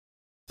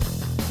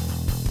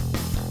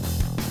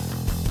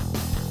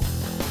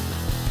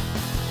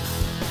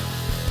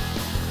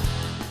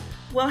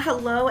Well,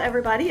 hello,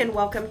 everybody, and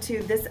welcome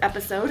to this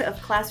episode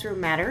of Classroom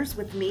Matters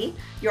with me,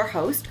 your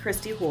host,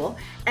 Christy Houle.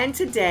 And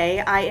today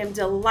I am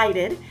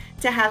delighted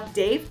to have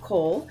Dave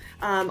Cole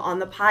on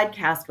the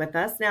podcast with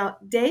us. Now,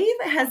 Dave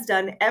has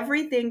done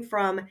everything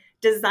from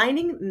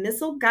designing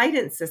missile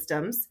guidance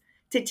systems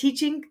to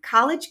teaching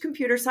college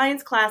computer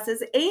science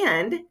classes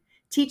and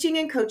teaching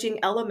and coaching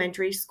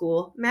elementary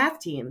school math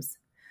teams.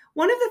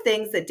 One of the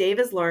things that Dave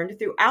has learned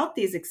throughout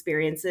these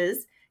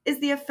experiences is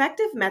the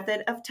effective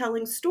method of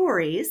telling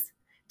stories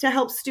to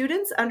help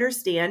students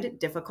understand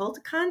difficult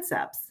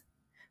concepts.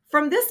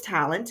 From this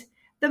talent,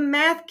 the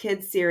Math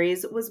Kids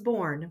series was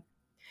born.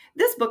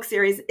 This book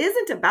series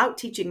isn't about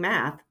teaching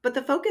math, but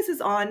the focus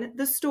is on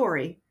the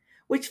story,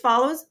 which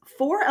follows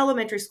 4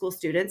 elementary school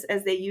students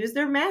as they use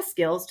their math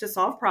skills to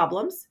solve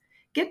problems,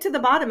 get to the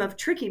bottom of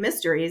tricky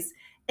mysteries,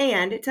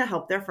 and to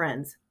help their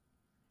friends.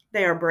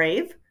 They are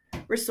brave,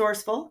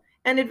 resourceful,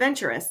 and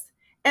adventurous,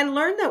 and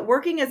learn that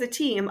working as a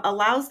team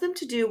allows them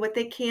to do what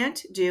they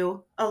can't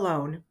do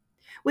alone.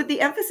 With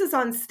the emphasis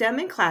on STEM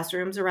in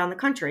classrooms around the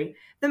country,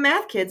 The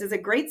Math Kids is a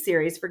great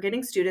series for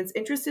getting students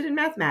interested in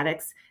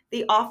mathematics,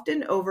 the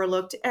often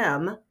overlooked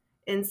M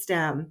in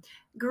STEM.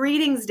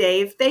 Greetings,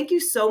 Dave. Thank you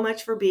so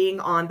much for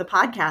being on the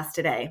podcast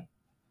today.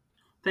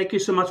 Thank you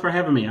so much for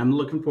having me. I'm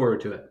looking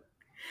forward to it.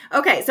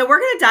 Okay, so we're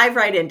going to dive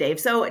right in, Dave.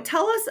 So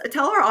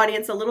tell our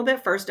audience a little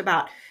bit first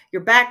about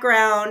your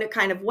background,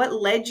 kind of what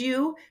led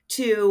you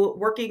to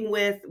working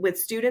with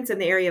students in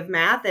the area of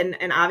math, and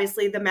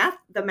obviously the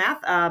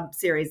math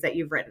series that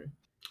you've written.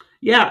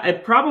 Yeah,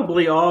 it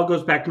probably all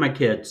goes back to my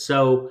kids.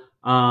 So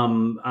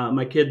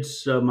my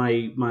kids,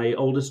 my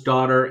oldest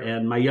daughter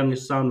and my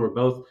youngest son were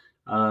both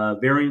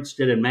very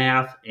interested in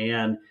math,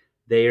 and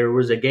there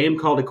was a game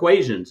called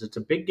Equations. It's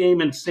a big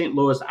game in St.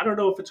 Louis. I don't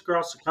know if it's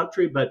across the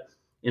country, but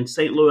in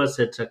St. Louis,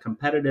 it's a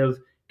competitive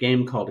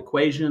game called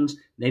Equations.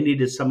 They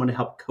needed someone to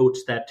help coach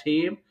that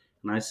team.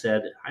 And I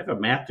said, I have a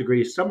math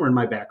degree somewhere in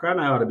my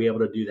background. I ought to be able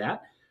to do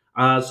that.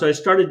 So I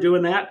started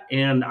doing that.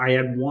 And I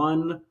had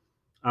one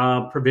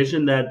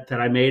provision that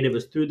I made. It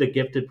was through the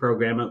gifted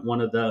program at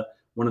one of the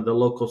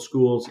local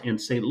schools in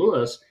St.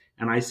 Louis.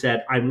 And I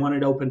said, I want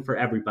it open for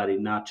everybody,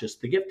 not just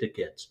the gifted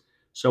kids.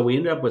 So we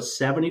ended up with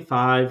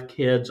 75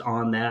 kids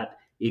on that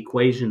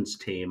Equations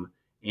team.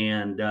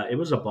 And it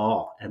was a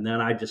ball. And then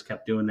I just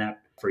kept doing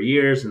that for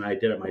years. And I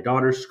did it at my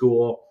daughter's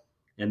school.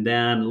 And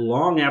then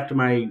long after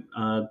my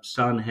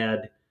son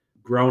had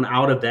grown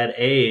out of that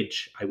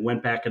age, I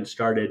went back and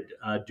started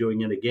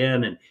doing it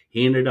again. And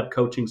he ended up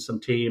coaching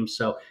some teams.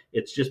 So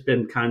it's just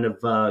been kind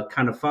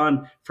of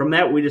fun. From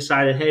that, we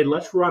decided, hey,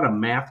 let's run a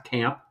math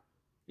camp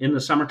in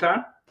the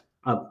summertime.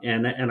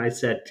 And I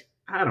said,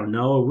 I don't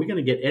know, are we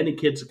going to get any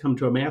kids to come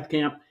to a math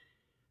camp?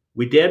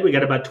 We did. We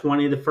got about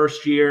 20 the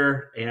first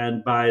year,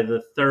 and by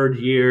the third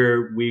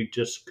year, we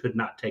just could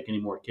not take any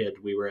more kids.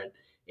 We were at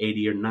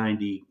 80 or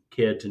 90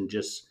 kids and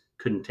just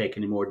couldn't take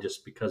any more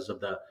just because of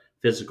the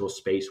physical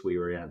space we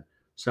were in.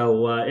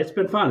 So it's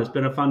been fun. It's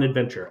been a fun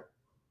adventure.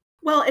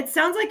 Well, it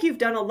sounds like you've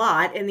done a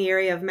lot in the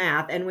area of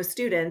math and with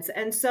students.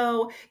 And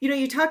so,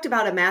 you talked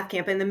about a math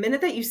camp, and the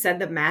minute that you said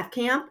the math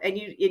camp and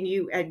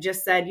you had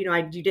just said,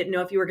 you didn't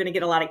know if you were going to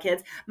get a lot of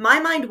kids, my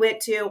mind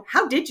went to,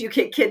 how did you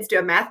get kids to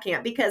a math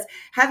camp? Because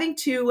having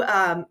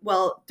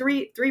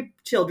three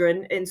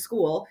children in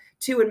school,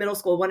 2 in middle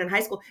school, 1 in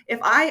high school,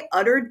 if I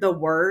uttered the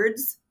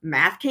words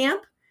math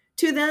camp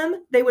to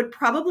them, they would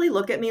probably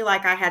look at me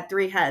like I had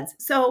 3 heads.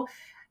 So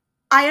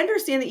I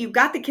understand that you've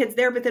got the kids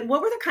there, but then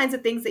what were the kinds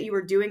of things that you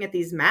were doing at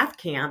these math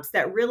camps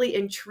that really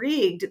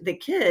intrigued the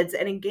kids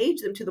and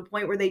engaged them to the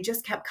point where they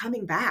just kept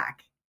coming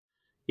back?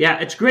 Yeah,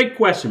 it's a great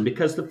question,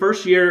 because the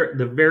first year,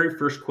 the very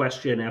first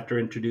question after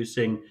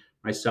introducing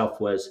myself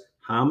was,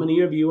 how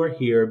many of you are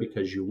here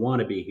because you want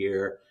to be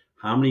here?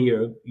 How many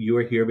of you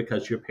are here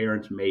because your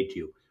parents made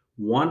you?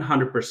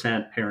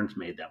 100% parents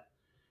made them.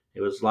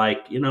 It was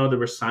like, there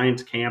were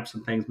science camps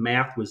and things.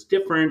 Math was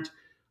different.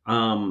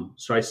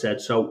 So I said,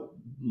 so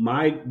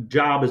my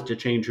job is to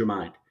change your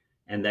mind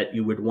and that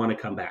you would want to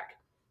come back.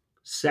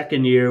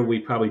 Second year, we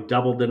probably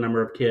doubled the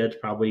number of kids.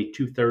 Probably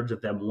 2/3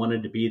 of them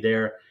wanted to be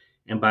there.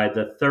 And by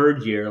the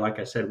third year, like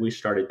I said, we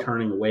started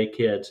turning away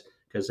kids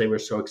because they were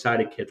so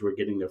excited. Kids were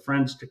getting their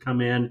friends to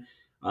come in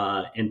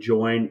and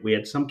join. We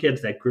had some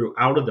kids that grew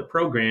out of the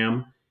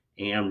program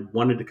and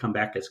wanted to come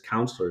back as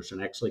counselors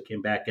and actually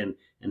came back and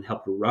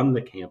helped run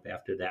the camp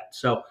after that.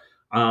 So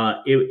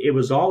it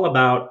was all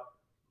about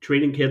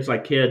treating kids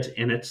like kids,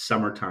 and it's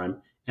summertime,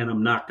 and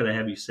I'm not going to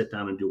have you sit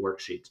down and do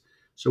worksheets.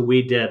 So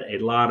we did a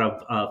lot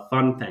of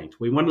fun things.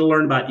 We wanted to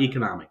learn about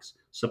economics,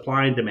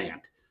 supply and demand.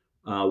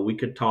 We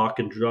could talk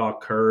and draw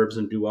curves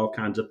and do all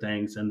kinds of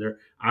things, and their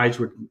eyes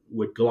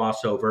would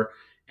gloss over.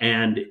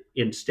 And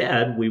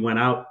instead, we went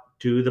out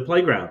to the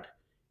playground,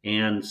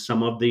 and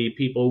some of the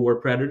people were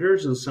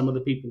predators and some of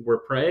the people were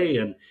prey,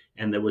 and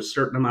there was a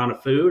certain amount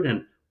of food,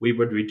 and we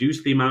would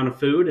reduce the amount of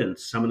food, and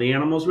some of the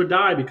animals would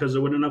die because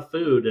there wasn't enough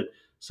food, and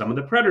some of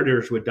the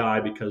predators would die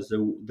because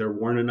there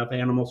weren't enough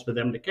animals for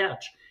them to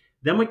catch.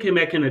 Then we came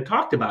back in and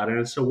talked about it.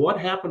 And so what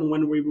happened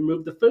when we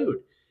removed the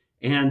food?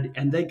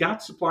 and they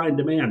got supply and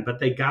demand, but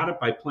they got it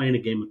by playing a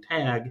game of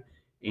tag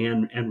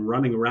and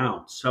running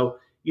around. So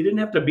you didn't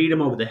have to beat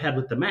them over the head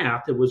with the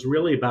math. It was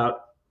really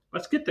about,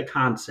 let's get the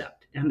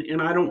concept.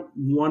 And I don't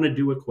want to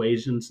do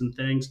equations and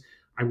things.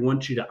 I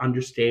want you to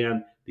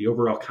understand the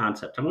overall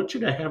concept. I want you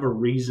to have a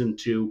reason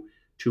to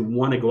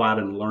want to go out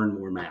and learn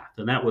more math.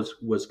 And that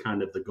was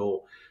kind of the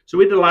goal. So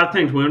we did a lot of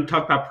things. We want to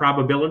talk about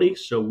probability.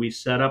 So we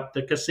set up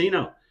the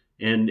casino,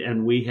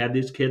 and we had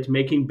these kids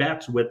making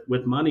bets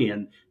with money.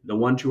 And the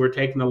ones who were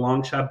taking the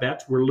long shot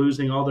bets were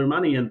losing all their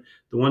money. And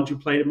the ones who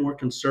played it more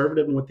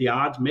conservative and with the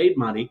odds made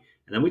money.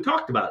 And then we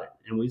talked about it.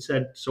 And we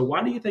said, so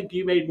why do you think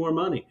you made more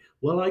money?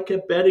 Well, I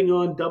kept betting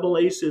on double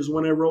aces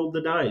when I rolled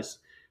the dice.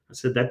 I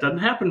said, that doesn't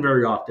happen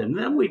very often. And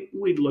then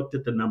we looked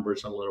at the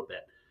numbers a little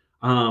bit.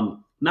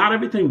 Not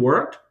everything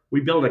worked. We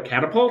built a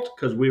catapult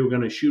because we were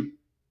going to shoot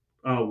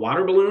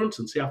water balloons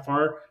and see how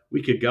far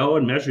we could go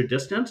and measure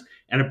distance.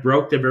 And it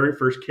broke the very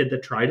first kid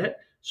that tried it.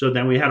 So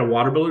then we had a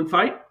water balloon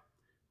fight.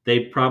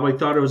 They probably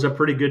thought it was a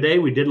pretty good day.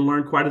 We didn't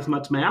learn quite as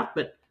much math,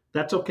 but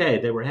that's okay.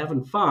 They were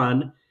having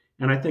fun.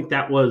 And I think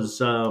that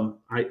was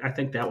I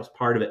think that was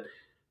part of it.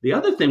 The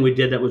other thing we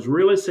did that was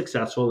really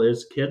successful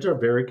is kids are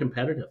very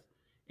competitive.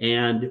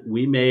 And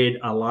we made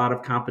a lot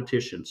of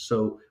competitions.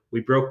 So we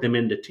broke them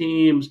into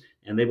teams,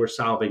 and they were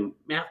solving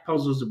math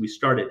puzzles. And we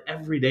started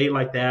every day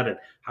like that, and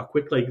how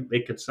quickly they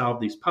could solve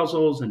these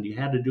puzzles. And you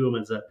had to do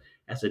them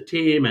as a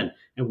team. And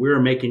we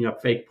were making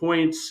up fake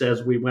points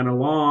as we went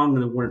along,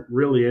 and there weren't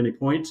really any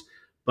points.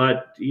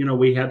 But,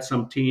 we had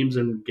some teams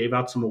and gave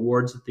out some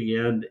awards at the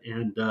end,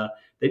 and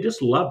they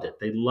just loved it.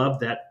 They loved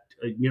that,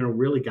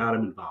 really got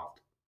them involved.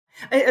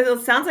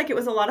 It sounds like it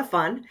was a lot of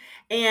fun.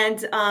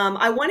 And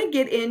I want to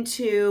get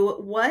into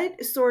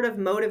what sort of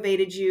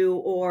motivated you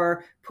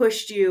or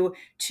pushed you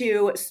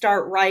to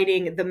start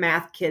writing the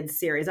Math Kids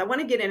series. I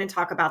want to get in and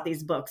talk about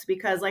these books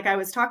because, like I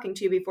was talking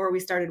to you before we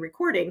started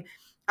recording,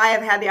 I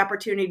have had the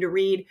opportunity to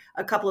read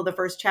a couple of the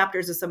first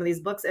chapters of some of these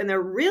books, and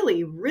they're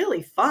really,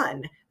 really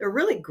fun. They're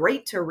really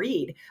great to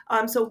read.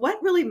 So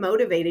what really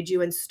motivated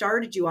you and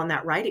started you on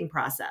that writing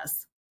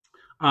process?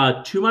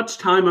 Too much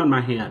time on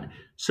my hand.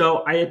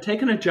 So I had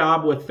taken a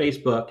job with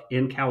Facebook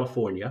in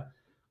California,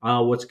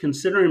 was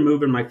considering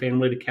moving my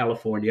family to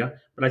California,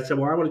 but I said,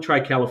 well, I want to try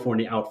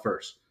California out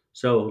first.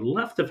 So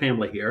left the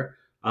family here,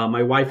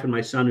 my wife and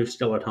my son who's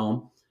still at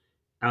home,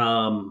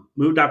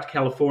 moved out to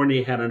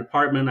California, had an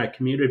apartment. I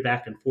commuted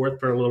back and forth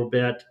for a little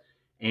bit,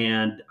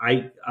 and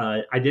I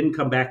didn't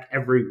come back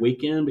every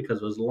weekend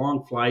because it was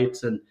long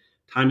flights and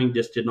timing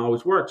just didn't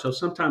always work. So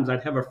sometimes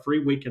I'd have a free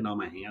weekend on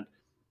my hand.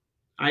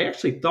 I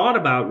actually thought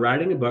about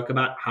writing a book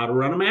about how to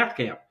run a math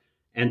camp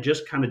and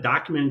just kind of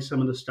documenting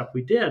some of the stuff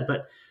we did.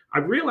 But I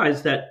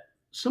realized that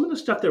some of the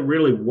stuff that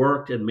really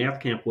worked in math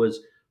camp was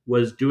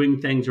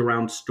doing things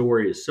around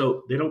stories.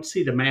 So they don't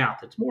see the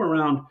math. It's more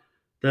around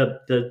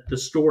the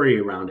story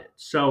around it.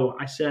 So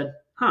I said,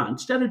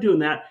 instead of doing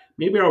that,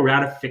 maybe I'll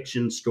write a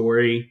fiction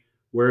story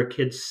where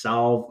kids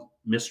solve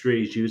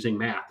mysteries using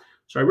math.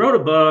 So I wrote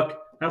a book.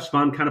 That was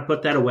fun, kind of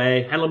put that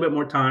away, had a little bit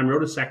more time,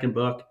 wrote a second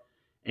book.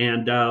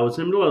 And I was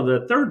in the middle of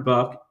the third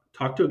book,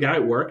 talked to a guy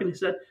at work, and he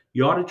said,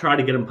 you ought to try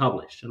to get them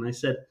published. And I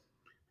said,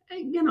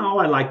 hey,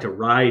 I like to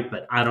write,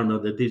 but I don't know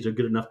that these are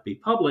good enough to be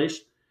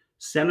published.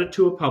 Sent it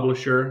to a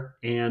publisher,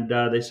 and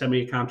they sent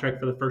me a contract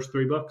for the first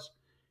 3 books.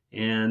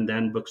 And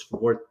then books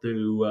 4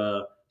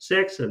 through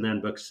 6, and then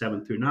books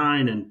 7 through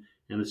 9, and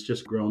it's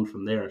just grown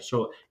from there.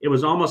 So it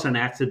was almost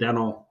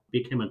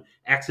became an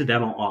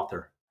accidental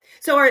author.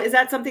 So is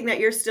that something that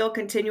you're still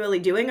continually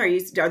doing?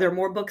 Are there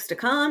more books to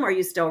come? Are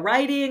you still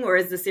writing, or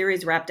is the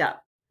series wrapped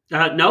up?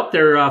 Nope,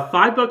 there are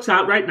 5 books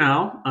out right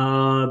now.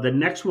 The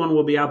next one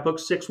will be out. Book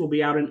 6 will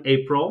be out in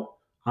April.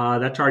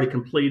 That's already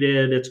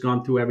completed. It's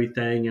gone through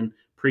everything, and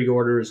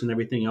pre-orders and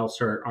everything else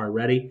are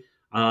ready.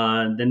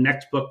 The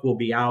next book will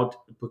be out,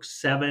 book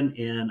 7,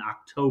 in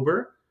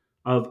October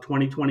of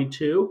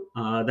 2022.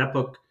 That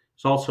book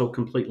is also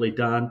completely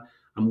done.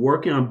 I'm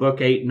working on book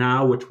 8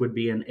 now, which would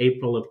be in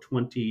April of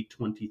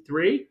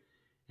 2023.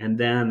 And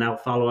then I'll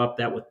follow up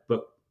that with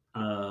book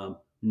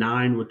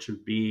 9, which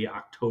would be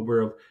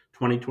October of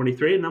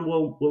 2023. And then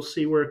we'll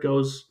see where it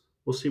goes.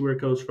 We'll see where it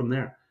goes from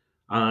there.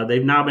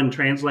 They've now been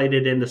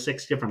translated into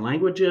 6 different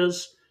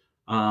languages.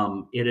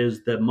 It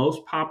is the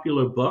most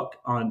popular book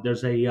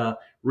there's a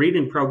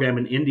reading program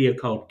in India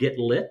called Get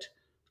Lit,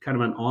 kind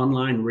of an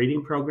online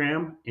reading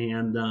program.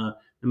 And the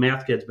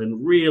Math Kid's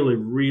been really,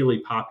 really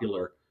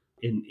popular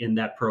in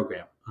that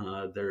program.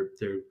 They're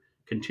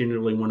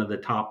continually one of the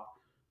top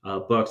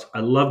books. I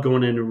love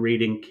going into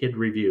reading kid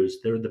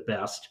reviews. They're the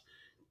best.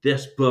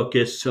 This book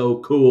is so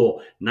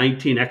cool.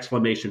 19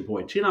 exclamation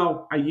points.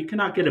 You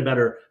cannot get a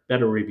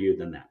better review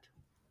than that.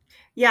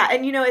 Yeah,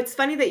 and it's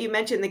funny that you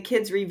mentioned the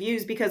kids'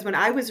 reviews because when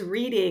I was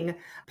reading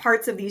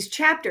parts of these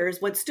chapters,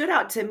 what stood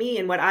out to me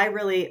and what I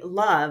really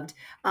loved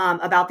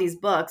about these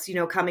books,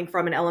 coming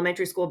from an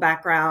elementary school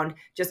background,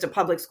 just a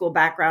public school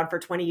background for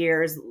 20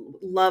 years,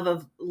 love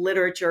of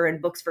literature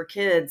and books for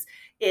kids,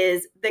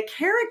 is the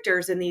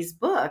characters in these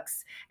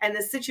books and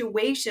the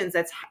situations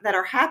that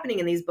are happening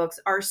in these books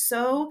are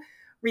so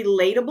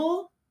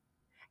relatable,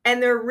 and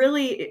they're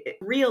really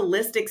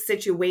realistic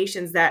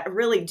situations that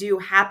really do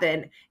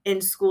happen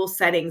in school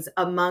settings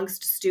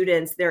amongst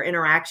students, their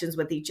interactions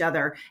with each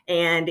other,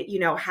 and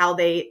how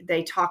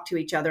they talk to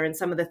each other and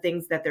some of the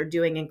things that they're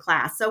doing in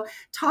class. So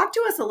talk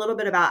to us a little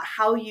bit about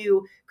how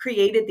you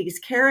created these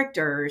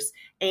characters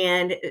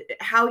and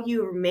how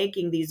you're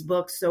making these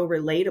books so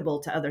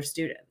relatable to other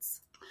students.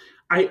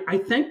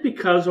 I think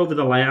because over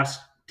the last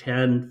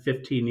 10,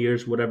 15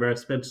 years, whatever, I've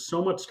spent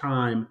so much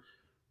time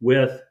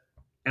with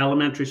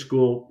elementary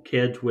school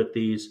kids with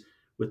these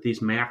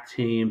math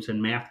teams and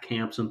math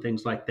camps and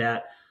things like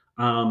that.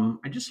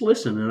 I just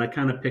listen and I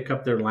kind of pick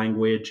up their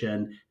language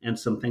and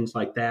some things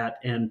like that.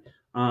 And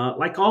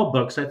like all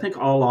books, I think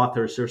all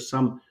authors, there's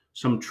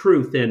some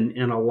truth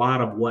in a lot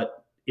of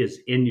what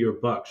is in your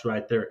books,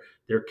 right?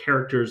 They're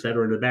characters that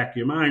are in the back of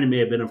your mind. It may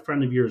have been a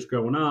friend of yours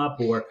growing up,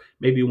 or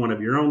maybe one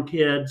of your own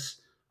kids.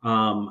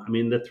 I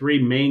mean, the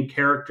three main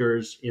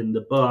characters in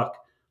the book,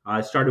 I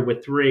started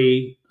with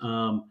three.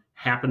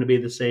 Happen to be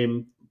the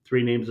same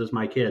three names as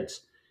my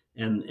kids,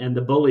 and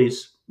the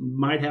bullies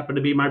might happen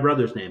to be my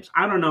brother's names.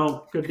 I don't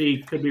know, could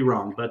be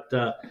wrong, but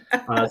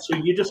so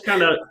you just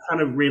kind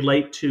of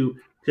relate to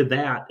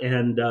that,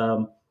 and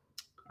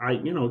I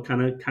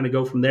kind of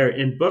go from there.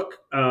 In book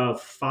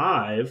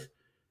 5,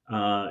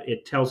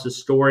 it tells the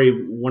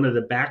story. One of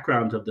the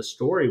backgrounds of the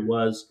story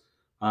was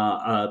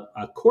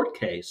a court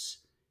case,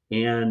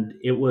 and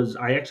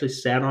I actually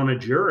sat on a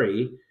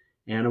jury,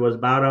 and it was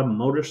about a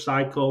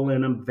motorcycle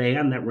and a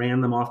van that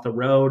ran them off the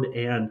road,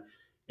 and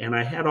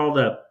I had all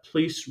the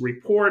police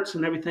reports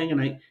and everything,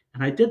 and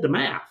I did the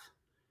math,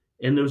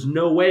 and there was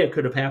no way it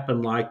could have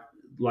happened like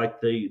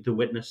the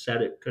witness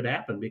said it could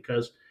happen,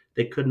 because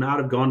they could not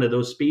have gone to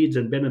those speeds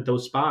and been at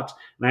those spots.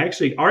 And I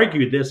actually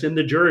argued this in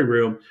the jury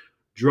room,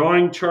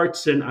 drawing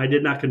charts, and I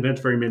did not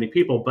convince very many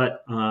people,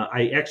 but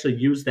I actually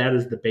used that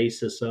as the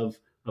basis of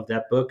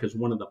that book, as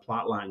one of the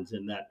plot lines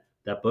in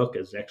that book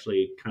is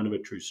actually kind of a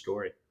true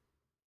story.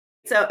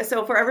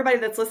 So for everybody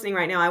that's listening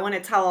right now, I want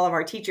to tell all of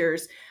our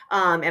teachers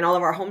and all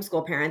of our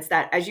homeschool parents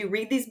that as you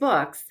read these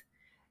books,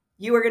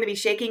 you are going to be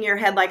shaking your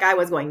head like I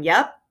was going,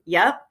 yep.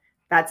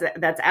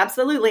 That's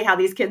absolutely how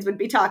these kids would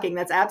be talking.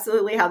 That's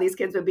absolutely how these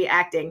kids would be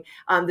acting.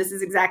 This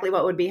is exactly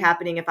what would be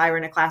happening if I were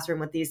in a classroom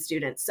with these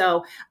students.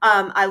 So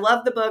I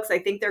love the books. I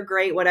think they're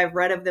great, what I've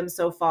read of them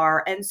so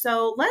far. And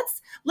so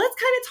let's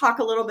kind of talk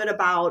a little bit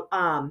about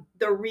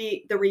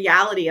the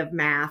reality of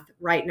math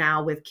right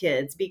now with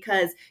kids,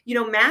 because,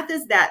 math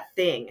is that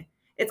thing.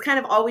 It's kind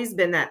of always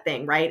been that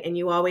thing, right? And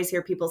you always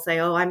hear people say,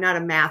 oh, I'm not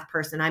a math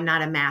person. I'm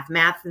not a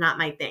math's not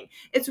my thing.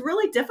 It's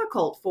really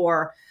difficult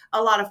for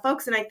a lot of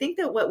folks. And I think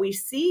that what we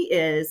see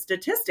is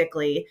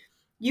statistically,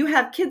 you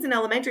have kids in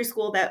elementary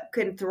school that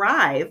can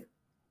thrive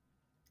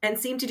and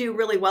seem to do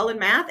really well in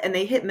math, and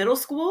they hit middle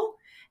school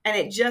and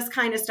it just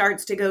kind of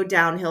starts to go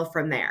downhill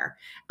from there.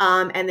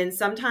 And then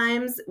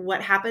sometimes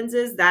what happens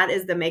is that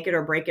is the make it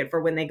or break it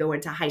for when they go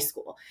into high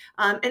school.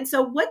 And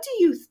so what do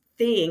you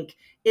think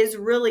is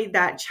really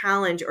that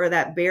challenge or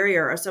that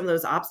barrier or some of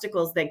those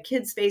obstacles that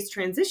kids face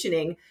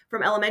transitioning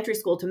from elementary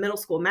school to middle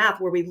school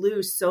math, where we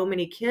lose so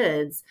many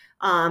kids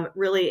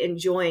really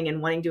enjoying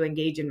and wanting to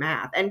engage in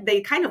math? And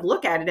they kind of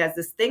look at it as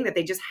this thing that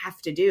they just have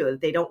to do,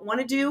 that they don't want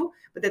to do,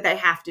 but that they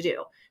have to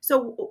do.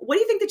 So what do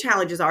you think the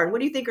challenges are? And what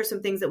do you think are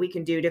some things that we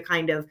can do to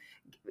kind of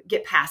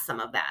get past some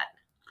of that?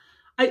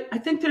 I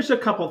think there's a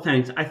couple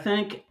things. I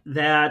think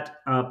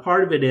that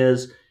part of it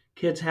is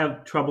kids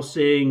have trouble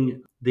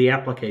seeing the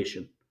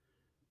application,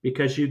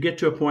 because you get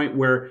to a point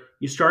where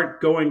you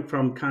start going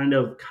from kind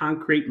of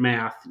concrete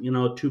math,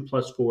 2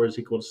 plus 4 is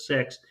equal to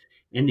 6,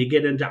 and you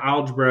get into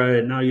algebra,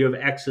 and now you have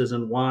X's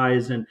and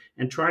Y's, and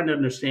trying to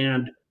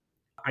understand.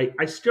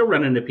 I still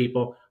run into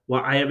people,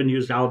 well, I haven't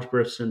used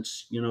algebra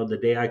since, the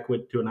day I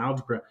quit doing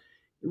algebra.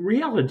 In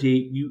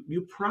reality,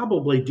 you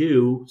probably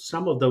do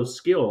some of those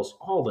skills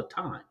all the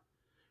time,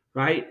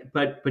 right?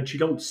 But you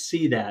don't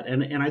see that.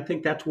 And I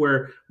think that's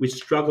where we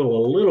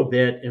struggle a little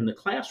bit in the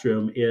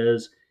classroom,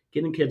 is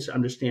getting kids to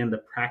understand the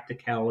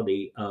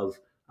practicality of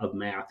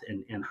math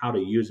and how to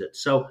use it.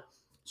 So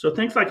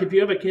things like, if you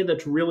have a kid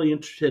that's really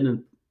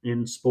interested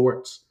in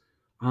sports,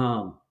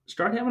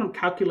 start having them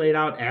calculate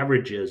out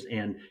averages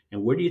and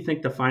where do you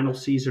think the final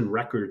season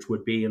records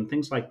would be and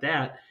things like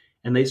that.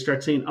 And they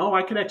start saying, oh,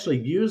 I could actually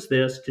use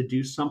this to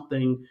do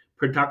something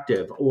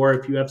productive. Or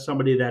if you have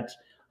somebody that's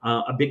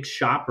a big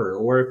shopper,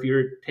 or if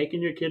you're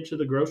taking your kid to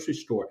the grocery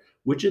store,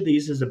 which of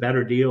these is a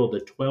better deal?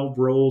 The 12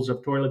 rolls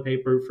of toilet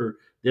paper for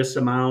this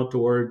amount,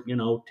 or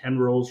 10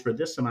 rolls for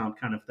this amount,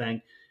 kind of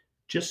thing,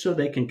 just so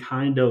they can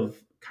kind of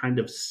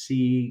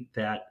see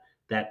that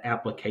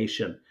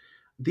application.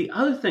 The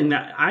other thing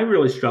that I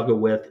really struggle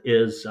with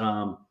is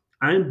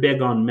I'm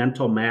big on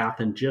mental math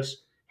and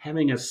just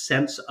having a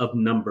sense of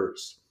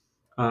numbers.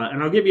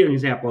 And I'll give you an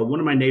example. One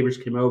of my neighbors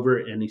came over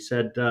and he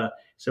said,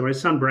 "So my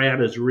son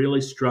Brad is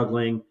really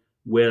struggling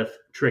with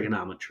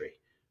trigonometry."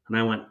 And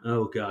I went,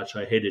 "Oh gosh,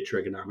 I hated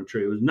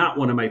trigonometry. It was not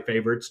one of my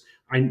favorites.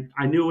 I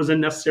knew it was a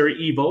necessary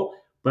evil,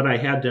 but I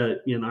had to,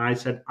 I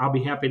said, I'll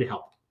be happy to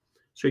help."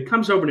 So he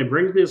comes over and he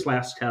brings me his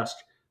last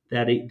test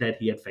that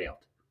he had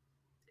failed.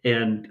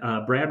 And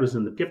Brad was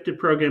in the gifted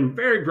program,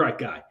 very bright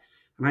guy.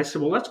 And I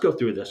said, "Well, let's go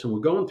through this." And we're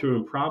going through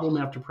and problem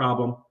after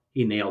problem.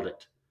 He nailed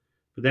it.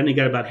 But then he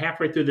got about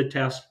halfway through the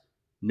test,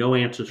 no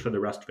answers for the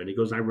rest of it. He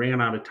goes, "I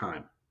ran out of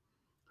time."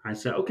 I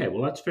said, "Okay,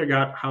 well, let's figure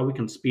out how we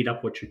can speed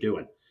up what you're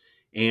doing."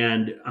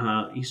 And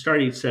he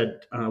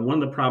said,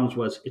 one of the problems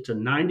was it's a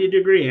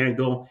 90-degree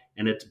angle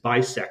and it's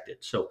bisected.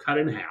 So cut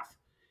in half.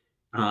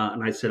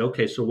 And I said,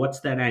 "Okay, so what's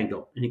that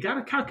angle?" And he got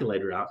a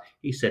calculator out.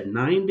 He said,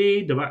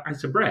 90 divided. I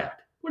said, "Brad,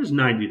 what is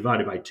 90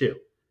 divided by 2?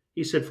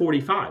 He said,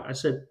 45. I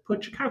said,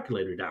 "Put your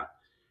calculator down."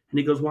 And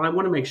he goes, "Well, I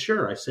want to make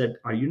sure." I said,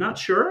 "Are you not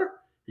sure?"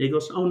 And he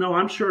goes, "Oh, no,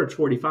 I'm sure it's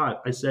 45.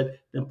 I said,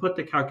 "Then put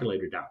the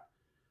calculator down."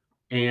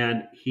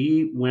 And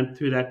he went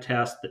through that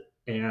test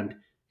and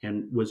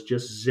was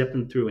just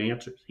zipping through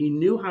answers. He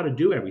knew how to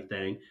do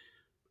everything.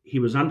 He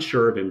was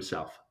unsure of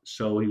himself.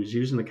 So he was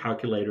using the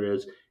calculator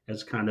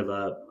as kind of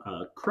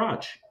a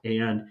crutch.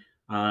 And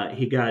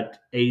he got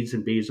A's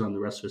and B's on the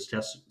rest of his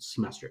test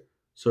semester.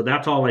 So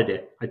that's all I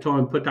did. I told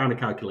him, put down a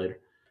calculator,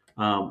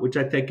 which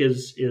I think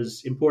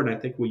is important. I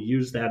think we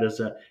use that as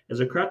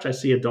a crutch. I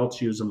see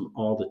adults use them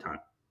all the time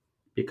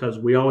because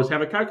we always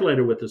have a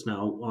calculator with us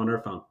now on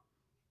our phone.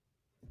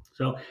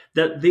 So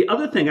the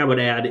other thing I would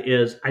add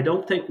is I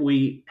don't think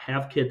we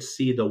have kids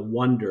see the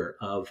wonder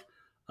of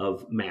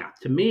math.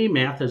 To me,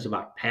 math is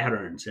about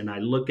patterns, and I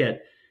look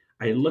at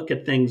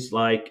things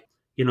like,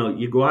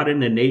 you go out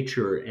into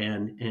nature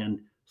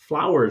and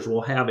flowers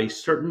will have a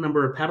certain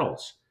number of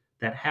petals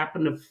that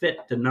happen to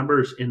fit the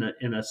numbers in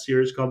a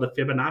series called the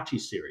Fibonacci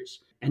series.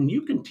 And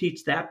you can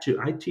teach that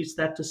I teach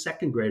that to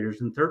second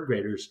graders and third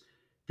graders,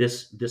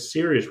 this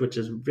series, which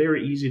is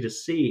very easy to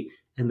see.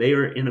 And they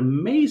are in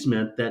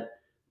amazement that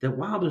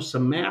wow, there's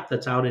some math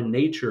that's out in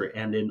nature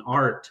and in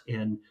art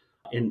and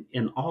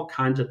in all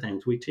kinds of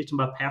things. We teach them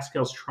about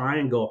Pascal's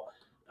triangle.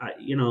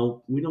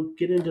 We don't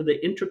get into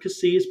the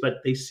intricacies,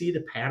 but they see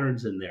the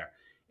patterns in there.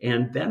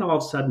 And then all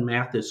of a sudden,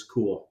 math is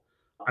cool.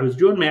 I was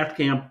doing math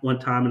camp one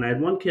time, and I had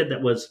one kid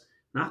that was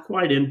not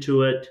quite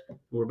into it.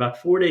 We're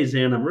about 4 days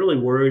in. I'm really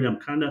worried. I'm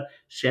kind of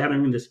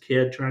shadowing this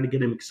kid, trying to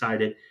get him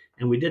excited.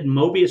 And we did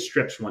Mobius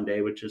strips one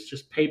day, which is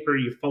just paper.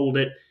 You fold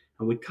it,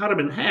 and we cut them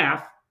in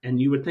half. And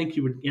you would think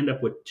you would end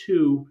up with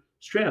 2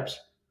 strips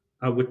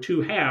with 2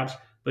 halves,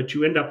 but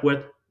you end up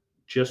with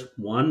just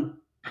one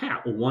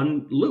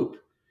loop.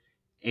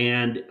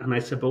 And I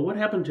said, "But what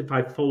happens if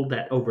I fold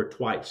that over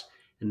twice?"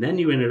 And then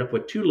you ended up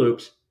with 2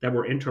 loops that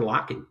were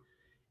interlocking.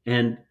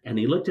 And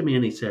he looked at me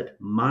and he said,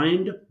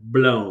 "Mind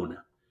blown."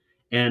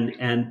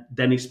 And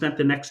then he spent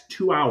the next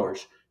 2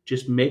 hours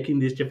just making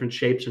these different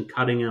shapes and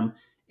cutting them.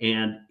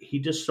 And he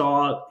just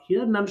saw, he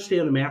didn't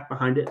understand the math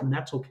behind it, and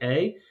that's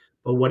okay.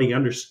 But what he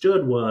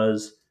understood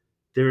was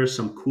there is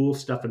some cool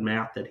stuff in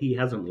math that he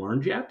hasn't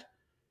learned yet.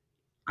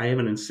 I have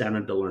an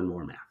incentive to learn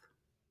more math.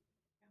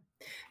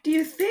 Do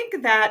you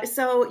think that,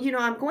 so,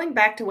 I'm going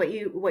back to what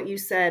you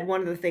said, one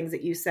of the things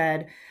that you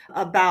said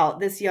about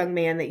this young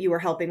man that you were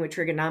helping with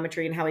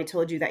trigonometry and how he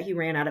told you that he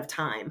ran out of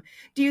time.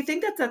 Do you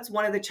think that that's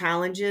one of the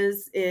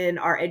challenges in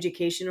our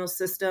educational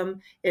system,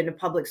 in the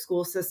public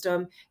school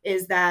system,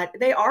 is that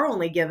they are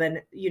only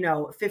given,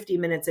 50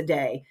 minutes a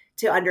day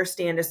to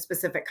understand a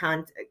specific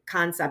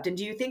concept? And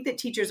do you think that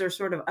teachers are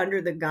sort of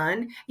under the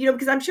gun?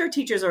 Because I'm sure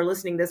teachers are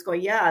listening to this going,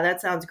 "Yeah,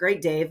 that sounds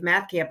great, Dave,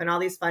 math camp and all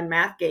these fun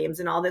math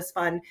games and all this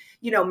fun,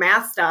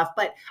 math stuff,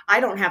 but I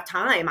don't have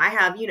time. I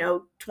have,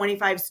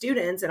 25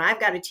 students and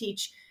I've got to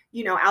teach,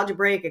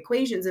 algebraic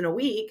equations in a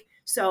week.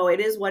 So it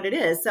is what it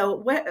is." So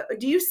what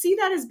do you see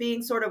that as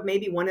being sort of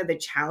maybe one of the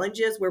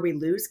challenges where we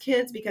lose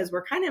kids because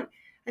we're kind of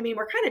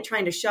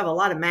trying to shove a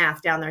lot of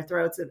math down their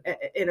throats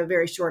in a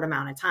very short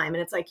amount of time.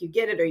 And it's like, you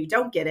get it or you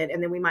don't get it,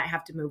 and then we might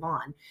have to move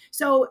on.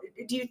 So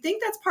do you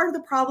think that's part of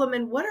the problem?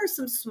 And what are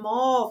some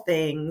small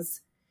things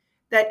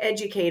that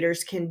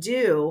educators can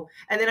do?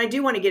 And then I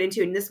do want to get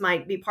into, and this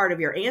might be part of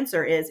your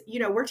answer, is,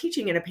 we're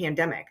teaching in a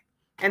pandemic,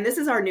 and this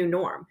is our new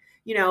norm.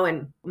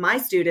 And my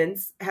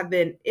students have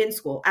been in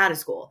school, out of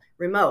school,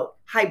 remote,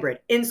 hybrid,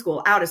 in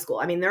school, out of school.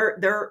 I mean,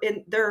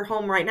 they're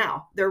home right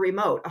now. They're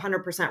remote,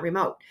 100%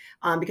 remote,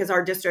 because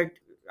our district,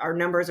 our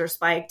numbers are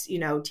spiked.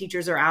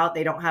 Teachers are out.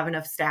 They don't have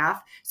enough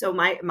staff. So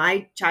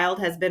my child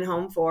has been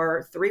home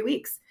for 3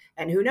 weeks.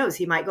 And who knows,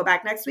 he might go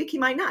back next week. He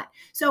might not.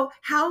 So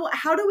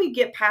how do we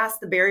get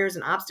past the barriers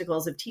and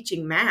obstacles of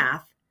teaching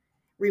math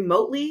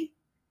remotely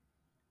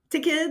to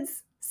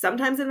kids?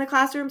 Sometimes in the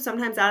classroom,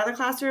 sometimes out of the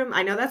classroom.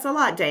 I know that's a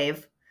lot,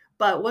 Dave,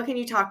 but what can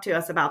you talk to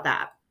us about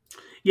that?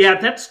 Yeah,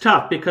 that's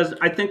tough because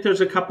I think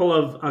there's a couple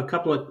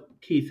of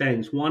key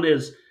things. One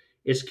is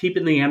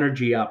keeping the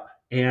energy up.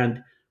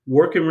 And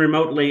working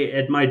remotely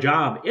at my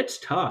job, it's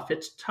tough.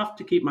 It's tough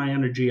to keep my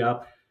energy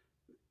up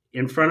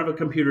in front of a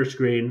computer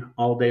screen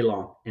all day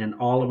long. And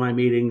all of my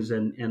meetings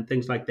and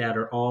things like that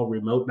are all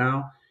remote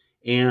now.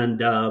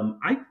 And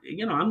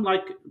I'm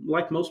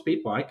like most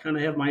people. I kind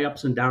of have my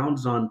ups and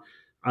downs on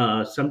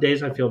some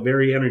days I feel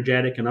very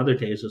energetic, and other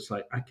days it's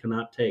like I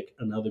cannot take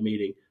another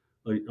meeting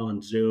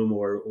on Zoom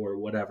or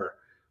whatever.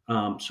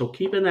 So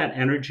keeping that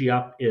energy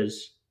up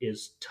is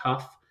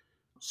tough.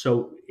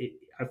 So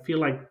I feel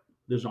like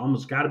there's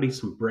almost got to be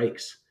some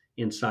breaks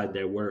inside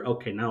there where,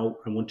 okay, now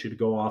I want you to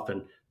go off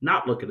and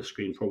not look at the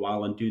screen for a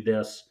while and do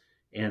this,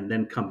 and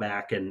then come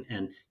back and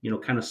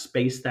kind of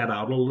space that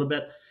out a little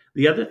bit.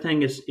 The other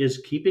thing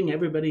is keeping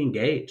everybody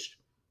engaged,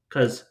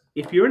 because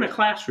if you're in a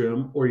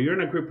classroom or you're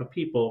in a group of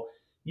people,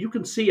 you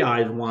can see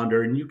eyes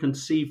wander and you can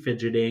see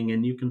fidgeting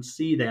and you can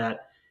see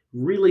that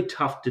really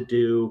tough to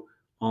do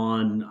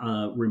on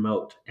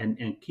remote,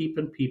 and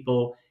keeping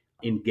people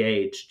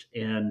engaged.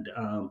 And,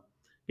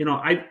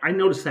 I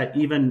noticed that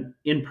even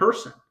in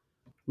person.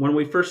 When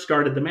we first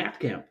started the math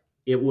camp,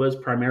 it was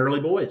primarily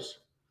boys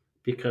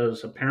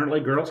because apparently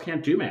girls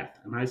can't do math.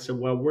 And I said,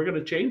 well, we're going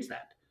to change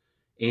that.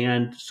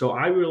 And so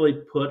I really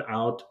put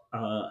out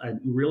and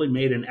really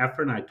made an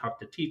effort. And I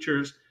talked to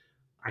teachers.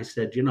 I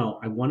said,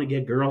 I want to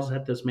get girls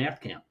at this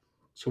math camp.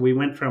 So we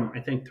went from, I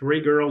think, 3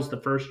 girls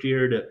the first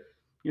year to,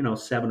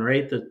 7 or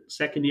 8 the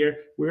second year.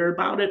 We were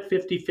about at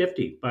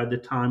 50-50 by the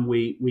time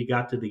we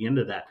got to the end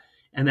of that.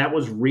 And that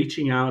was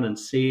reaching out and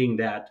seeing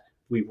that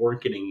we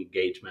weren't getting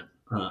engagement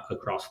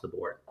across the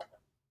board.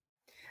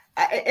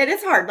 It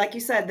is hard. Like you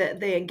said,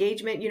 the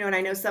engagement, and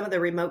I know some of the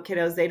remote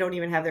kiddos, they don't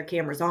even have their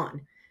cameras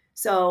on.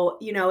 So,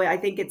 I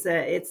think it's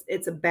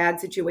a bad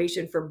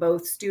situation for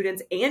both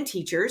students and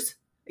teachers.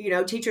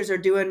 Teachers are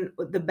doing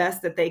the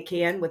best that they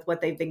can with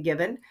what they've been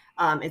given.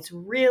 It's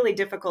really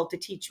difficult to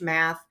teach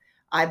math,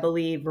 I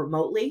believe,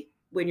 remotely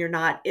when you're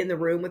not in the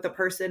room with a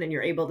person and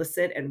you're able to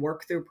sit and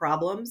work through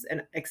problems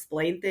and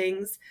explain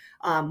things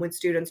when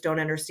students don't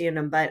understand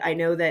them. But I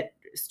know that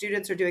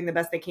students are doing the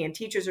best they can.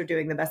 Teachers are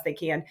doing the best they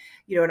can,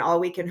 and all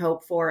we can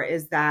hope for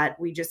is that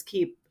we just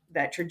keep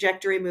that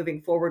trajectory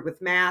moving forward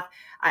with math.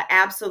 I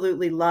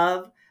absolutely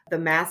love the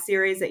math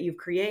series that you've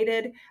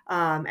created.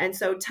 And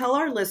so tell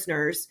our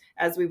listeners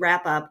as we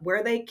wrap up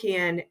where they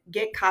can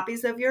get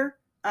copies of your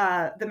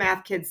the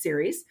Math Kids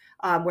series,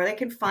 where they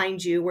can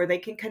find you, where they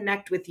can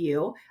connect with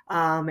you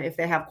if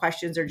they have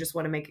questions or just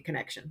want to make a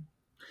connection.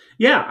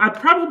 Yeah,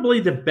 probably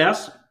the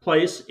best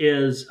place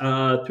is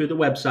through the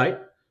website.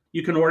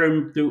 You can order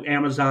them through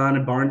Amazon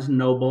and Barnes &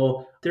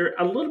 Noble. They're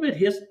a little bit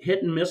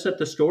hit and miss at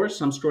the stores.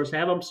 Some stores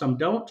have them, some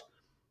don't,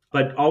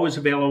 but always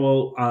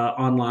available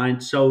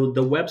online. So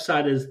the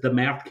website is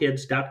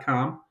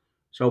themathkids.com.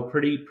 So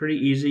pretty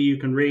easy. You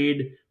can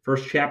read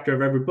first chapter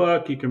of every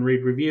book. You can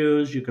read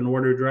reviews. You can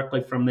order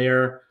directly from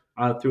there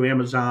through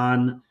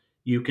Amazon.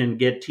 You can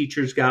get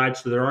teacher's guides.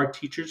 So there are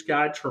teacher's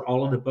guides for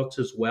all of the books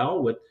as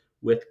well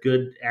with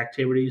good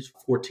activities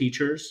for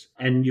teachers.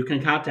 And you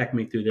can contact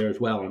me through there as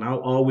well. And I'll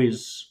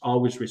always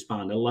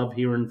respond. I love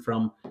hearing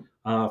from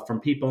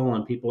people,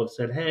 and people have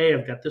said, hey,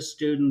 I've got this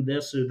student,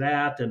 this or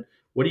that, and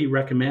what do you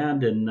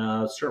recommend? And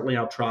certainly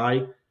I'll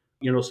try,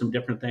 some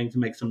different things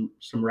and make some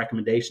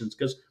recommendations,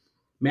 because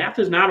math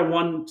is not a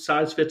one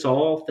size fits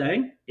all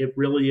thing. It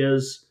really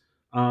is.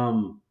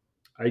 I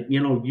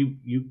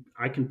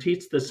can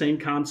teach the same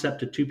concept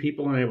to 2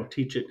 people and I will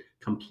teach it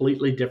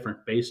completely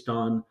different based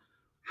on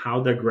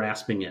how they're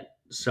grasping it.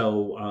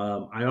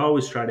 So I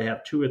always try to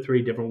have 2 or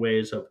 3 different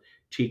ways of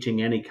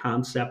teaching any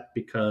concept,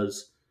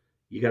 because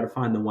you got to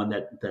find the one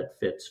that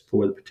fits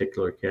for the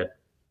particular kid.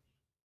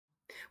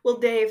 Well,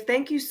 Dave,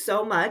 thank you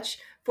so much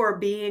for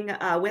being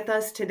with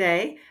us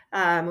today.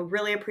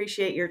 Really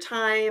appreciate your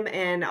time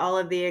and all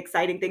of the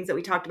exciting things that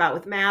we talked about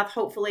with math.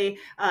 Hopefully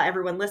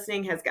everyone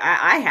listening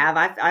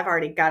I've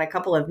already got a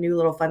couple of new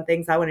little fun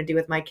things I want to do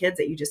with my kids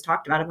that you just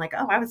talked about. I'm like,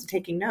 oh, I was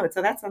taking notes.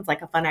 So that sounds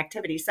like a fun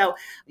activity. So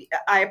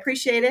I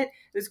appreciate it.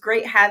 It was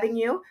great having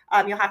you.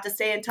 You'll have to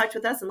stay in touch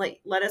with us and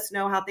let us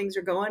know how things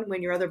are going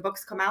when your other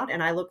books come out.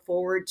 And I look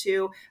forward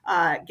to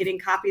getting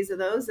copies of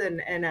those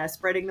and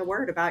spreading the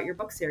word about your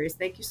book series.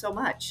 Thank you so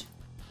much.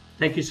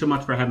 Thank you so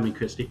much for having me,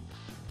 Christy.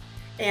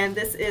 And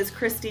this is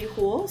Christy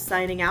Houle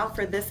signing out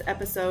for this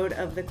episode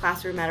of the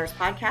Classroom Matters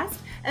podcast.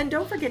 And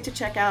don't forget to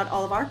check out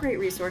all of our great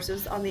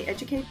resources on the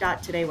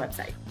Educate.Today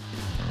website.